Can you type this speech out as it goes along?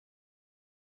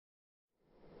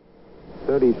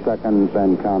30 seconds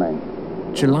and counting.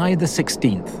 July the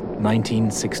 16th,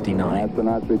 1969.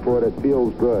 Astronauts report it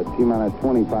feels good. T-minus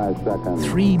 25 seconds.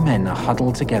 3 men are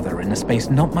huddled together in a space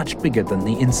not much bigger than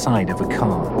the inside of a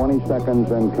car. 20 seconds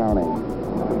and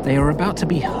counting. They are about to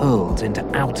be hurled into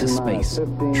outer space,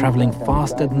 traveling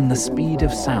faster than the speed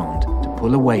of sound to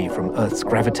pull away from Earth's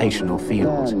gravitational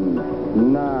field.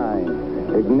 10, 9,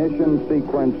 ignition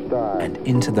sequence start. And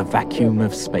into the vacuum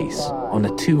of space on a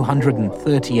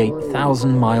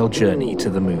 238,000-mile journey to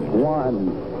the moon.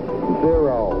 1,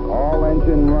 0, all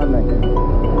engine running.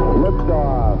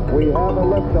 Liftoff. We have a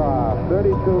liftoff.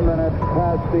 32 minutes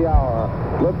past the hour.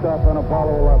 Liftoff on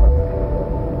Apollo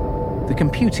 11. The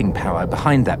computing power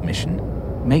behind that mission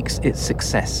makes its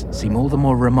success seem all the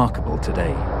more remarkable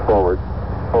today. Forward.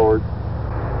 40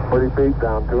 feet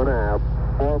down, 2.5.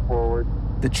 4 forward.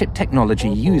 The chip technology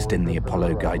used in the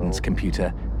Apollo guidance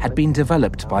computer had been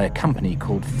developed by a company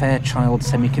called Fairchild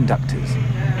Semiconductors.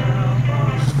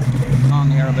 On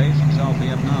the air base in South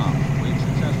Vietnam, we've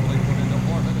successfully put into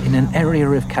orbit in an area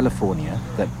of California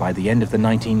that by the end of the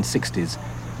 1960s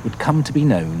would come to be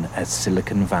known as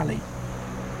Silicon Valley.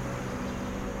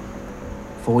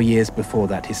 4 years before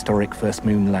that historic first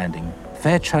moon landing,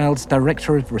 Fairchild's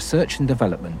Director of Research and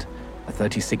Development, a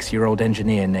 36-year-old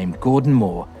engineer named Gordon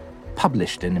Moore,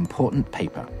 published an important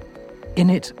paper. In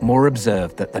it, Moore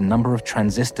observed that the number of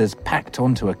transistors packed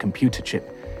onto a computer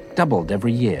chip doubled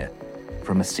every year,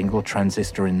 from a single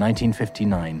transistor in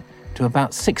 1959 to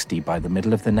about 60 by the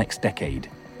middle of the next decade.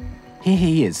 Here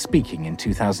he is speaking in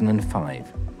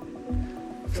 2005.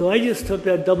 So I just took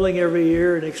that doubling every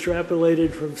year and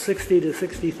extrapolated from 60 to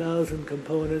 60,000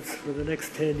 components for the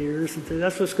next 10 years. And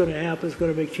that's what's going to happen. It's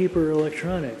going to make cheaper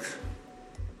electronics.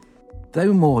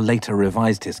 Though Moore later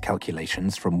revised his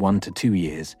calculations from 1 to 2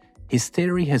 years, his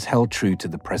theory has held true to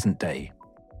the present day.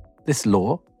 This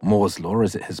law, Moore's law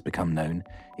as it has become known,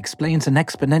 explains an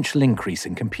exponential increase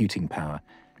in computing power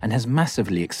and has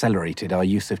massively accelerated our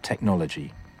use of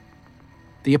technology.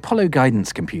 The Apollo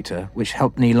guidance computer, which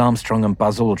helped Neil Armstrong and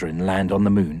Buzz Aldrin land on the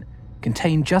moon,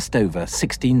 contained just over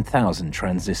 16,000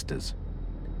 transistors.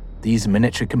 These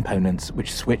miniature components,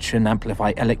 which switch and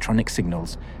amplify electronic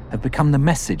signals, have become the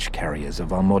message carriers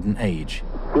of our modern age.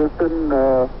 Houston,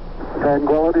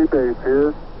 Tranquility Base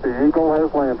here. The Eagle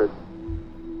has landed.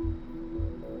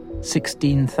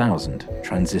 16,000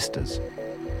 transistors.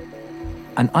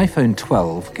 An iPhone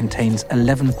 12 contains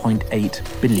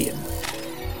 11.8 billion.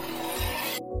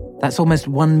 That's almost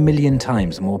 1 million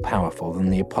times more powerful than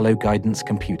the Apollo guidance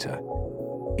computer.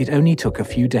 It only took a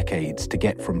few decades to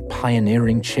get from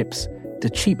pioneering chips to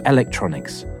cheap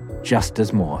electronics, just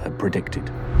as Moore had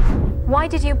predicted. Why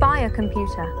did you buy a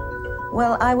computer?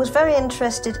 Well, I was very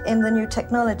interested in the new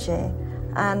technology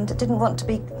and didn't want to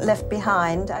be left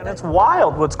behind. It's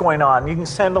wild what's going on. You can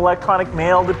send electronic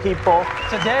mail to people.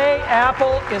 Today,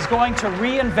 Apple is going to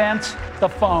reinvent the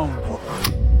phone.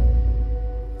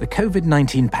 The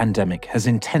COVID-19 pandemic has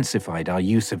intensified our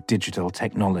use of digital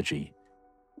technology.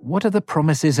 What are the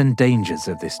promises and dangers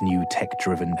of this new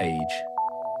tech-driven age?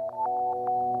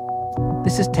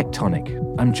 This is Tectonic.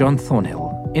 I'm John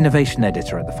Thornhill, innovation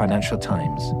editor at the Financial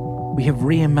Times. We have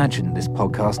reimagined this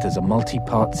podcast as a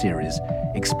multi-part series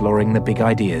exploring the big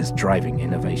ideas driving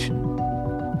innovation.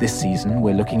 This season,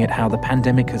 we're looking at how the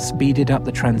pandemic has speeded up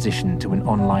the transition to an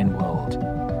online world.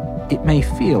 It may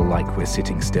feel like we're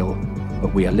sitting still,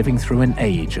 but we are living through an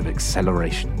age of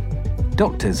acceleration.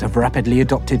 Doctors have rapidly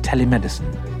adopted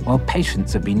telemedicine, while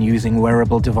patients have been using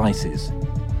wearable devices.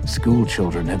 School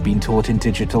children have been taught in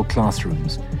digital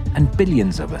classrooms, and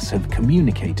billions of us have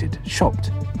communicated,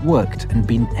 shopped, worked, and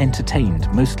been entertained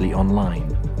mostly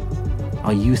online.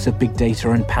 Our use of big data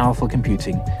and powerful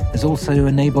computing has also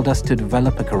enabled us to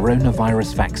develop a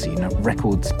coronavirus vaccine at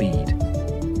record speed.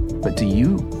 But do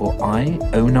you or I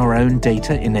own our own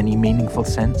data in any meaningful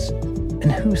sense?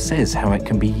 And who says how it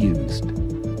can be used?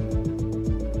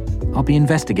 I'll be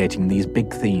investigating these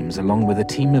big themes along with a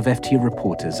team of FT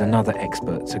reporters and other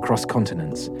experts across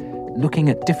continents, looking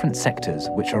at different sectors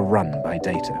which are run by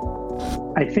data.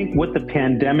 I think what the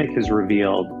pandemic has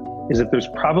revealed is that there's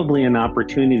probably an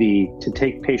opportunity to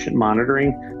take patient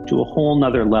monitoring to a whole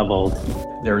nother level.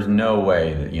 There's no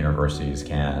way that universities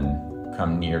can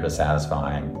come near to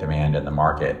satisfying demand in the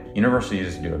market.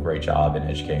 Universities do a great job in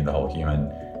educating the whole human.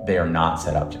 They are not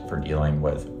set up for dealing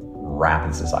with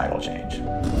rapid societal change.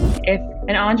 If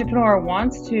an entrepreneur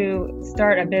wants to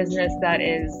start a business that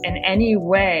is in any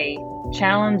way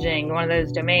challenging one of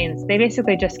those domains, they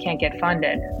basically just can't get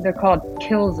funded. They're called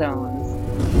kill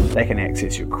zones. They can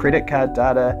access your credit card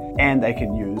data, and they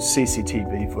can use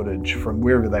CCTV footage from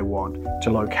wherever they want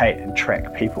to locate and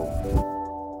track people.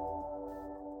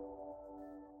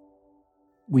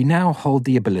 We now hold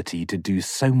the ability to do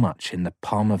so much in the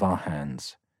palm of our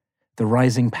hands. The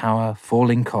rising power,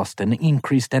 falling cost, and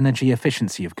increased energy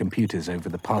efficiency of computers over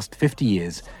the past 50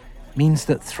 years means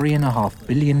that 3.5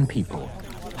 billion people,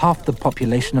 half the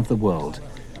population of the world,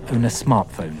 own a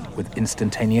smartphone with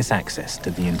instantaneous access to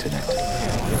the internet.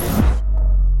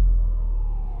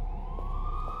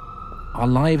 Our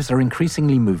lives are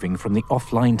increasingly moving from the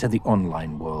offline to the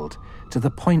online world, to the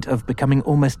point of becoming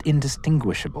almost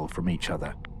indistinguishable from each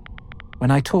other. When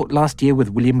I talked last year with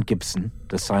William Gibson,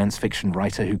 the science fiction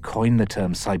writer who coined the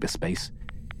term cyberspace,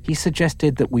 he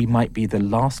suggested that we might be the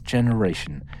last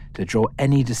generation to draw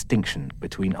any distinction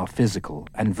between our physical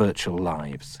and virtual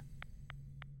lives.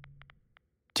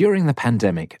 During the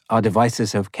pandemic, our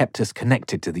devices have kept us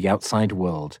connected to the outside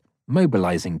world,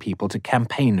 mobilizing people to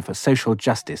campaign for social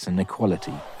justice and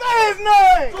equality. Save me!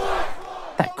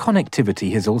 That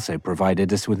connectivity has also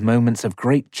provided us with moments of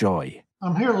great joy.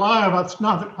 I'm here live.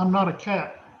 I'm not a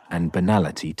cat. And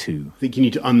banality, too. I think you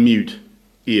need to unmute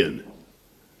Ian.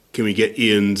 Can we get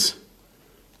Ian's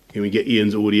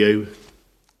audio?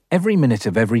 Every minute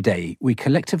of every day, we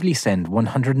collectively send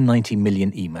 190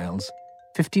 million emails,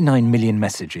 59 million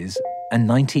messages, and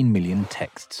 19 million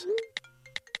texts.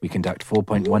 We conduct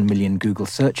 4.1 million Google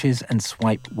searches and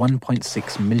swipe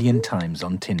 1.6 million times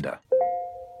on Tinder.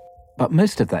 But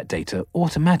most of that data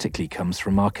automatically comes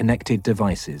from our connected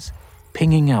devices,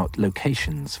 pinging out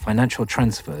locations, financial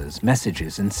transfers,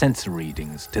 messages, and sensor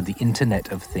readings to the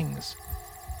Internet of Things.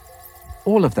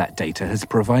 All of that data has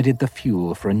provided the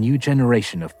fuel for a new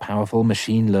generation of powerful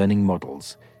machine learning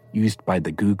models used by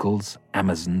the Googles,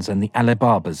 Amazons, and the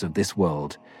Alibabas of this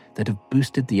world that have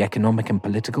boosted the economic and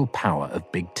political power of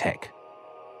big tech.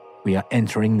 We are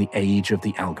entering the age of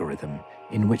the algorithm,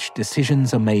 in which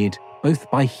decisions are made both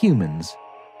by humans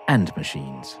and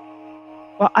machines.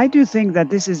 Well, I do think that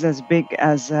this is as big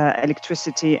as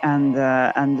electricity and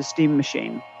the steam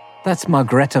machine. That's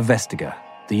Margrethe Vestager,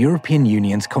 the European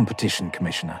Union's Competition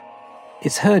Commissioner.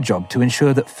 It's her job to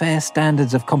ensure that fair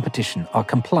standards of competition are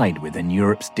complied with in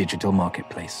Europe's digital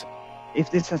marketplace.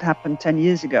 If this had happened 10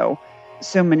 years ago,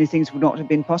 so many things would not have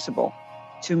been possible.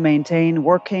 To maintain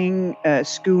working,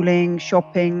 schooling,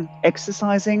 shopping,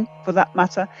 exercising, for that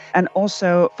matter, and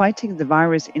also fighting the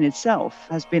virus in itself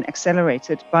has been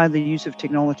accelerated by the use of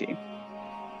technology.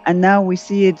 And now we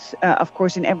see it, of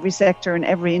course, in every sector, in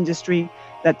every industry,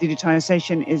 that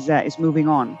digitization is moving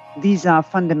on. These are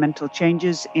fundamental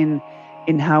changes in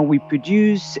how we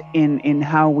produce, in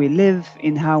how we live,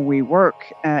 in how we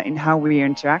work, in how we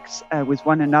interact with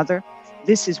one another.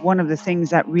 This is one of the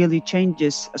things that really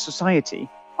changes a society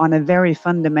on a very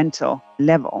fundamental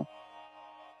level.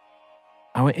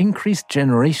 Our increased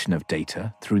generation of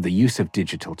data through the use of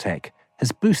digital tech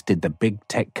has boosted the big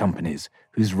tech companies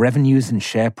whose revenues and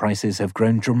share prices have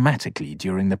grown dramatically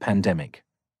during the pandemic.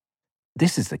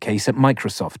 This is the case at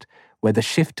Microsoft, where the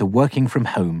shift to working from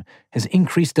home has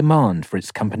increased demand for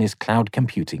its company's cloud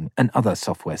computing and other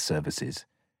software services.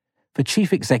 For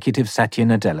Chief Executive Satya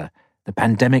Nadella, the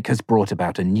pandemic has brought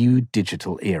about a new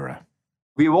digital era.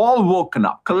 We've all woken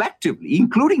up collectively,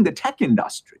 including the tech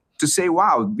industry, to say,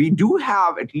 wow, we do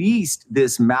have at least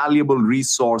this malleable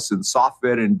resource in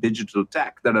software and digital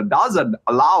tech that does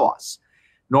allow us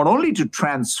not only to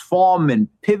transform and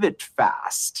pivot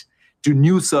fast to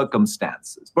new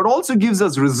circumstances, but also gives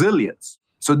us resilience.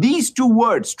 So these two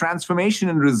words, transformation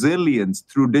and resilience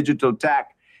through digital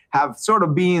tech, have sort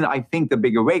of been, I think, the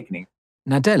big awakening.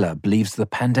 Nadella believes the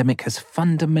pandemic has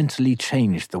fundamentally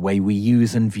changed the way we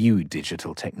use and view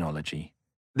digital technology.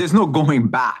 There's no going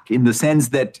back in the sense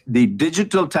that the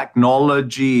digital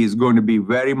technology is going to be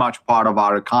very much part of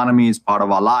our economies, part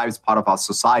of our lives, part of our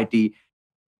society.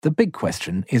 The big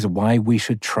question is why we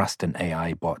should trust an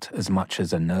AI bot as much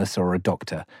as a nurse or a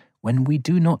doctor when we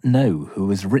do not know who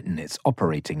has written its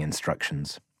operating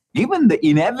instructions. Given the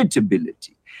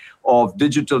inevitability of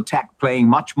digital tech playing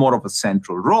much more of a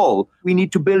central role, we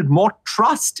need to build more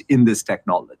trust in this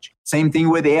technology. Same thing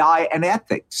with AI and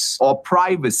ethics or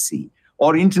privacy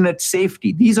or internet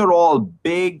safety. These are all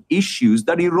big issues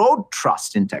that erode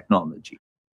trust in technology.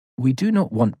 We do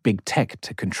not want big tech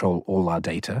to control all our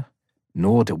data,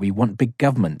 nor do we want big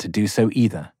government to do so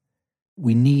either.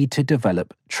 We need to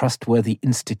develop trustworthy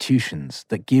institutions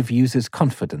that give users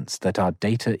confidence that our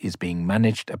data is being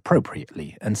managed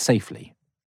appropriately and safely.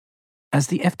 As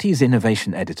the FT's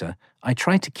innovation editor, I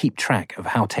try to keep track of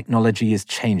how technology is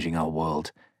changing our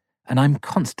world, and I'm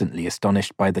constantly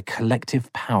astonished by the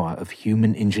collective power of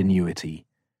human ingenuity.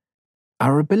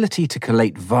 Our ability to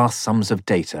collate vast sums of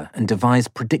data and devise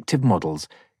predictive models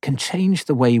can change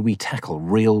the way we tackle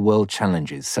real-world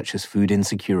challenges such as food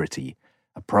insecurity,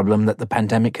 a problem that the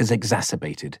pandemic has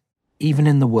exacerbated, even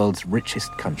in the world's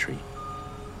richest country.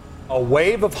 A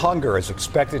wave of hunger is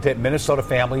expected to hit Minnesota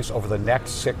families over the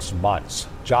next 6 months.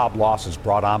 Job losses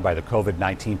brought on by the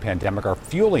COVID-19 pandemic are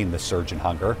fueling the surge in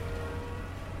hunger.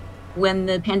 When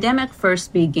the pandemic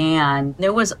first began,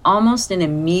 there was almost an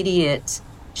immediate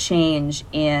change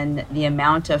in the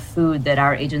amount of food that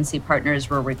our agency partners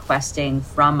were requesting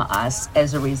from us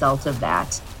as a result of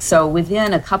that. So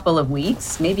within a couple of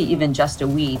weeks, maybe even just a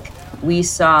week, we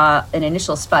saw an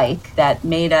initial spike that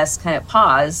made us kind of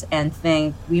pause and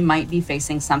think we might be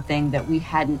facing something that we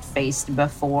hadn't faced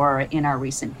before in our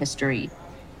recent history.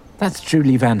 That's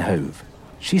Julie Van Hove.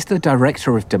 She's the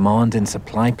Director of Demand and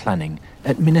Supply Planning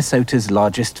at Minnesota's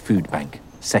largest food bank,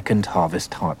 Second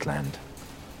Harvest Heartland.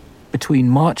 Between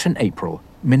March and April,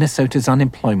 Minnesota's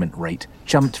unemployment rate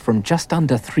jumped from just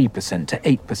under 3% to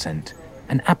 8%,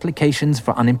 and applications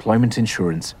for unemployment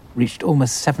insurance reached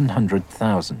almost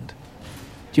 700,000.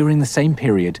 During the same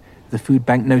period, the food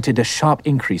bank noted a sharp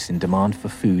increase in demand for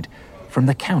food from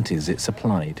the counties it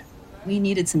supplied. We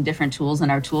needed some different tools in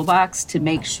our toolbox to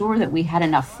make sure that we had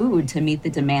enough food to meet the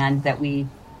demand that we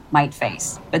might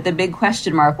face. But the big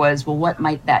question mark was, well, what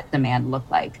might that demand look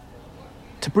like?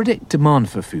 To predict demand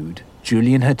for food,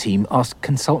 Julie and her team asked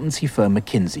consultancy firm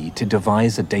McKinsey to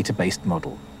devise a data-based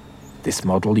model. This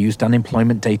model used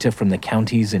unemployment data from the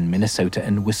counties in Minnesota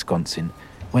and Wisconsin,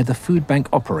 where the food bank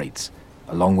operates,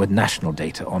 along with national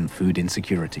data on food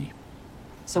insecurity.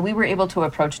 So we were able to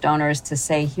approach donors to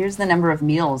say, here's the number of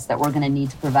meals that we're going to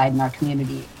need to provide in our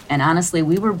community. And honestly,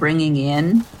 we were bringing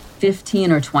in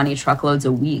 15 or 20 truckloads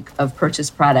a week of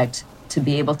purchased product to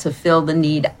be able to fill the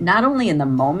need, not only in the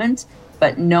moment,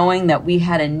 but knowing that we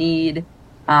had a need,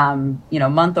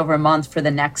 month over month for the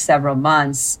next several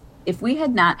months. If we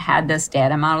had not had this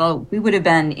data model, we would have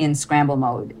been in scramble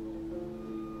mode.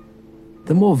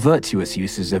 The more virtuous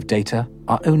uses of data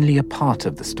are only a part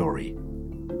of the story.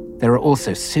 There are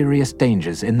also serious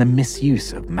dangers in the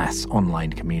misuse of mass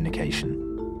online communication.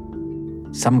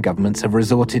 Some governments have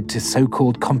resorted to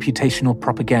so-called computational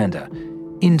propaganda,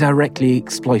 indirectly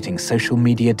exploiting social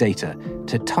media data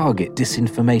to target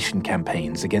disinformation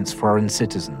campaigns against foreign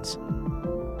citizens.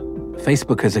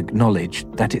 Facebook has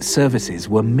acknowledged that its services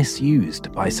were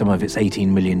misused by some of its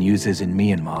 18 million users in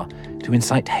Myanmar to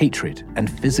incite hatred and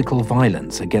physical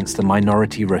violence against the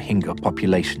minority Rohingya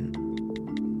population.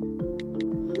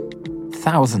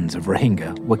 Thousands of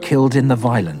Rohingya were killed in the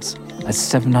violence as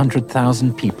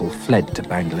 700,000 people fled to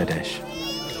Bangladesh.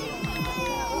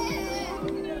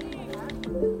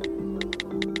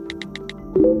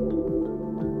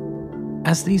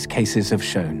 As these cases have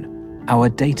shown, our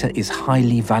data is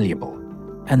highly valuable,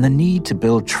 and the need to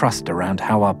build trust around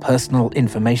how our personal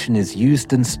information is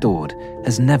used and stored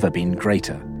has never been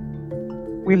greater.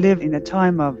 We live in a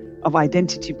time of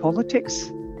identity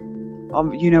politics, of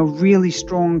really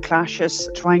strong clashes,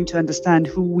 trying to understand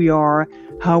who we are,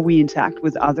 how we interact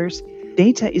with others.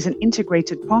 Data is an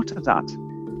integrated part of that.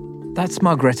 That's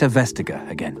Margrethe Vestager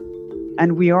again.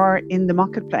 And we are in the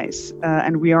marketplace,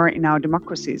 and we are in our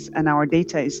democracies, and our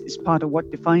data is part of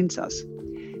what defines us.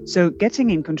 So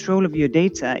getting in control of your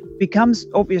data becomes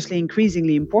obviously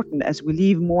increasingly important as we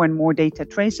leave more and more data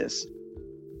traces.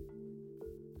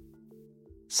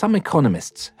 Some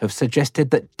economists have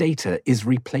suggested that data is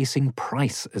replacing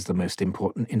price as the most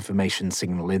important information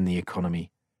signal in the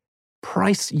economy.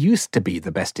 Price used to be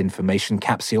the best information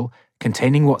capsule,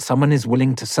 containing what someone is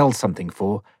willing to sell something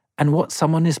for and what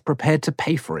someone is prepared to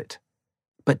pay for it.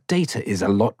 But data is a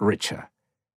lot richer.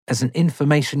 As an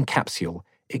information capsule,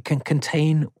 it can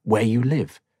contain where you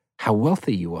live, how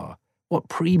wealthy you are, what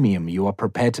premium you are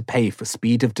prepared to pay for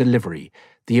speed of delivery,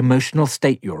 the emotional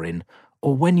state you're in,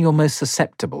 or when you're most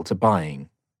susceptible to buying.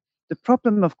 The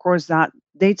problem, of course, that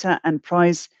data and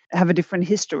price have a different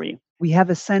history. We have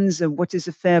a sense of what is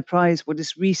a fair price, what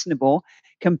is reasonable,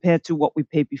 compared to what we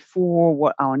paid before,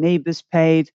 what our neighbors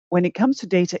paid. When it comes to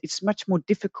data, it's much more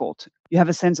difficult. You have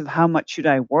a sense of how much should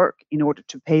I work in order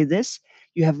to pay this.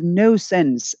 You have no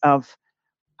sense of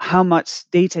how much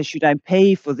data should I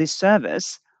pay for this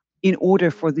service in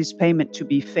order for this payment to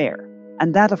be fair.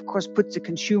 And that, of course, puts the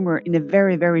consumer in a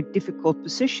very, very difficult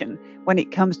position when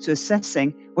it comes to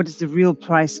assessing what is the real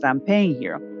price that I'm paying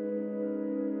here.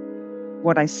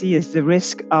 What I see is the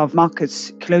risk of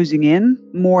markets closing in,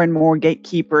 more and more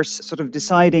gatekeepers sort of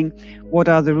deciding what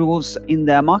are the rules in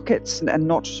their markets and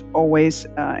not always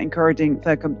encouraging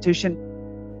fair competition.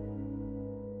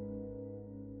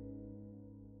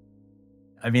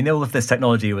 I mean, all of this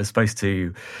technology was supposed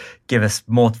to give us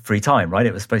more free time, right?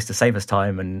 It was supposed to save us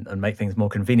time and make things more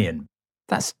convenient.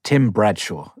 That's Tim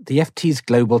Bradshaw, the FT's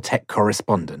global tech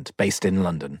correspondent based in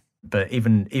London. But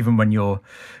even when your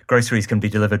groceries can be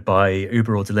delivered by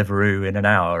Uber or Deliveroo in an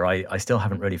hour, I still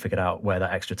haven't really figured out where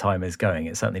that extra time is going.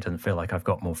 It certainly doesn't feel like I've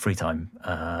got more free time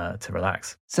to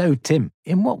relax. So, Tim,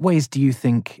 in what ways do you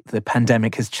think the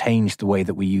pandemic has changed the way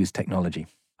that we use technology?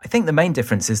 I think the main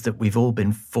difference is that we've all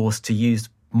been forced to use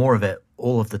more of it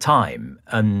all of the time.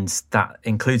 And that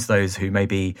includes those who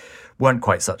maybe weren't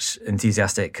quite such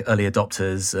enthusiastic early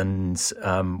adopters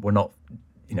and were not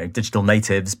digital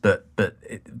natives, but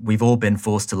we've all been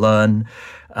forced to learn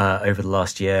over the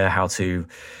last year how to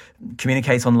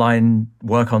communicate online,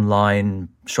 work online,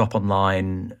 shop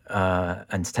online,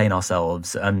 entertain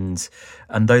ourselves. And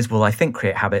those will, I think,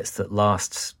 create habits that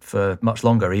last for much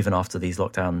longer, even after these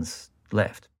lockdowns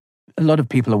lift. A lot of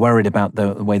people are worried about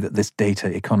the way that this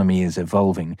data economy is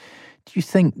evolving. Do you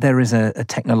think there is a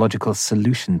technological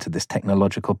solution to this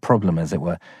technological problem, as it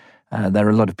were? There are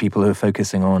a lot of people who are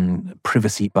focusing on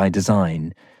privacy by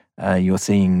design. You're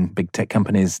seeing big tech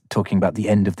companies talking about the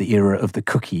end of the era of the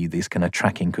cookie, these kind of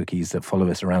tracking cookies that follow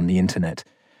us around the internet.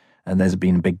 And there's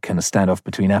been a big kind of standoff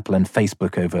between Apple and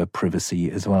Facebook over privacy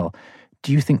as well.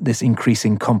 Do you think this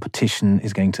increasing competition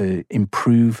is going to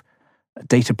improve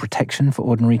data protection for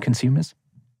ordinary consumers?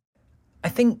 I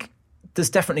think there's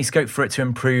definitely scope for it to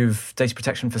improve data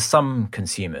protection for some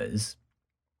consumers.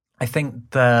 I think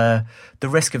the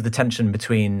risk of the tension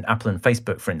between Apple and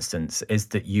Facebook, for instance, is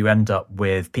that you end up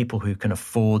with people who can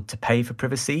afford to pay for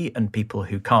privacy and people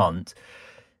who can't,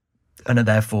 and are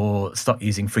therefore stuck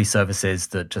using free services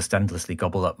that just endlessly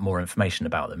gobble up more information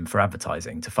about them for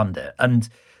advertising to fund it. And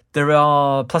there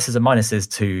are pluses and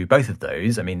minuses to both of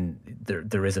those. I mean,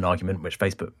 there is an argument which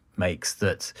Facebook makes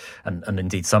that, and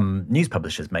indeed some news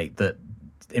publishers make, that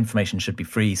information should be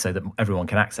free so that everyone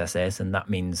can access it, and that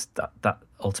means that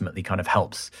ultimately kind of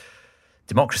helps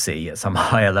democracy at some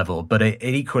higher level. But it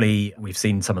equally, we've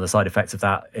seen some of the side effects of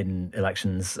that in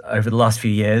elections over the last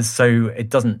few years. So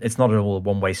it's not at all a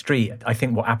one-way street. I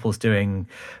think what Apple's doing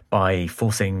by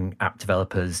forcing app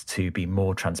developers to be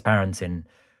more transparent in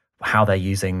how they're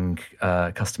using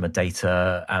customer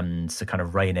data and to kind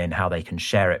of rein in how they can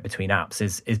share it between apps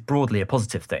is broadly a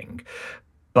positive thing.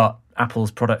 But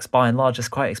Apple's products, by and large, are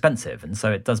quite expensive. And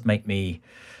so it does make me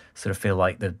sort of feel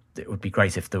like it would be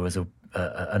great if there was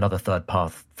another third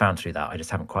path found through that. I just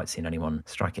haven't quite seen anyone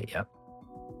strike it yet.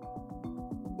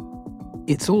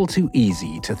 It's all too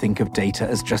easy to think of data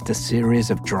as just a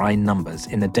series of dry numbers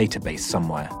in a database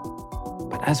somewhere.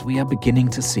 But as we are beginning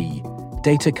to see,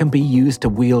 data can be used to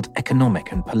wield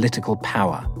economic and political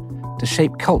power, to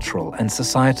shape cultural and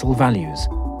societal values,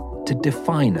 to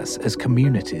define us as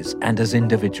communities and as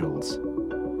individuals.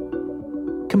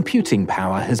 Computing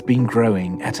power has been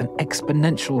growing at an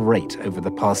exponential rate over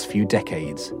the past few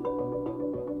decades.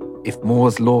 If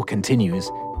Moore's law continues,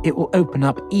 it will open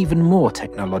up even more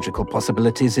technological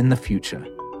possibilities in the future.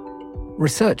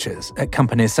 Researchers at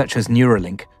companies such as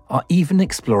Neuralink are even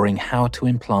exploring how to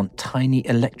implant tiny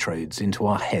electrodes into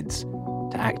our heads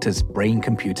to act as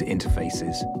brain-computer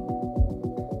interfaces.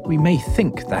 We may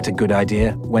think that a good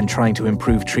idea when trying to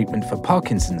improve treatment for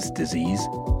Parkinson's disease,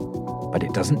 but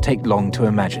it doesn't take long to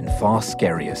imagine far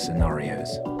scarier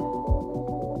scenarios.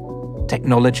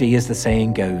 Technology, as the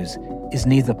saying goes, is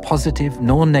neither positive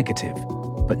nor negative,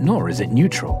 but nor is it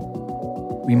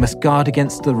neutral. We must guard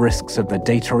against the risks of the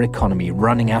data economy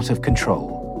running out of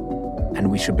control, and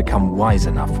we should become wise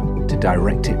enough to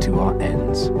direct it to our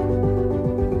ends.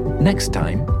 Next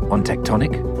time on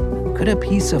Tectonic, could a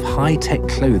piece of high-tech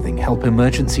clothing help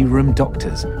emergency room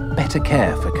doctors better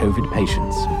care for COVID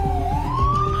patients?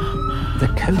 The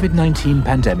COVID-19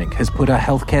 pandemic has put our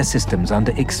healthcare systems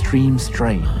under extreme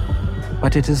strain,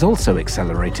 but it has also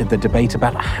accelerated the debate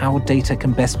about how data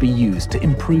can best be used to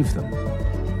improve them.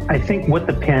 I think what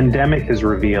the pandemic has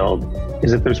revealed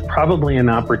is that there's probably an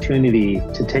opportunity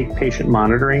to take patient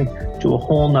monitoring to a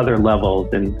whole nother level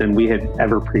than we had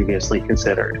ever previously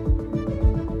considered.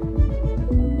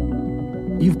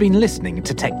 You've been listening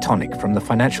to Tectonic from the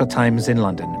Financial Times in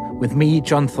London with me,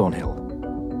 John Thornhill.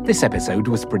 This episode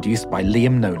was produced by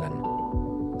Liam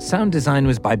Nolan. Sound design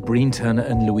was by Breen Turner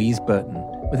and Louise Burton,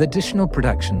 with additional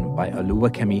production by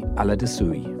Oluwakemi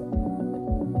Aladasui.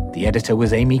 The editor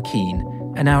was Amy Keane,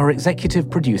 and our executive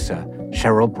producer,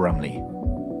 Cheryl Brumley.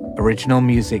 Original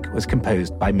music was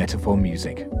composed by Metaphor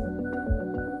Music.